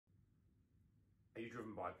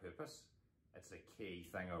driven by purpose? It's a key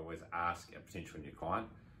thing I always ask a potential new client.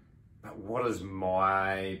 But what is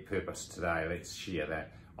my purpose today? Let's share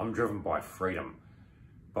that. I'm driven by freedom,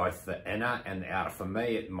 both the inner and the outer. For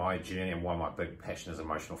me, my journey and why my big passion is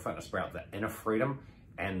emotional fitness, about the inner freedom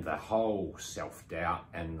and the whole self-doubt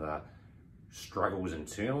and the struggles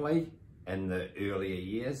internally in the earlier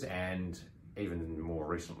years and even more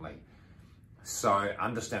recently. So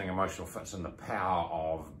understanding emotional fitness and the power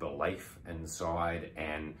of belief inside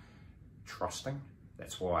and trusting.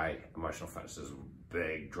 That's why emotional fitness is a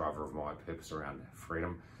big driver of my purpose around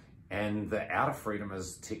freedom. And the outer freedom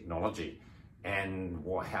is technology and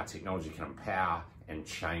how technology can empower and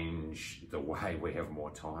change the way we have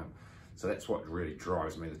more time. So that's what really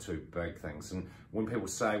drives me, the two big things. And when people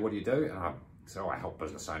say, what do you do? And I say, I help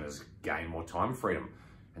business owners gain more time freedom.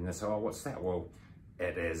 And they say, oh, what's that? Well,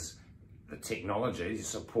 it is the technology to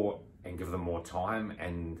support and give them more time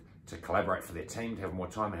and to collaborate for their team, to have more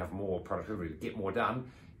time and have more productivity, to get more done.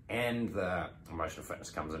 And the emotional fitness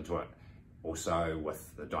comes into it. Also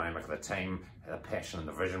with the dynamic of the team, the passion and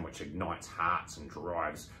the vision, which ignites hearts and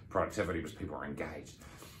drives productivity because people are engaged.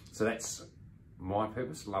 So that's my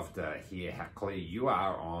purpose. Love to hear how clear you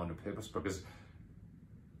are on a purpose, because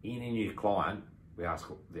any new client, we ask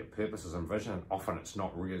their purposes and vision, and often it's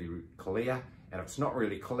not really clear. And if it's not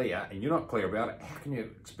really clear and you're not clear about it, how can you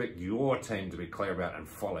expect your team to be clear about it and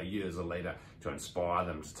follow you as a leader to inspire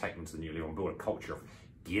them, to take them to the new level and build a culture of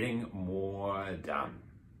getting more done?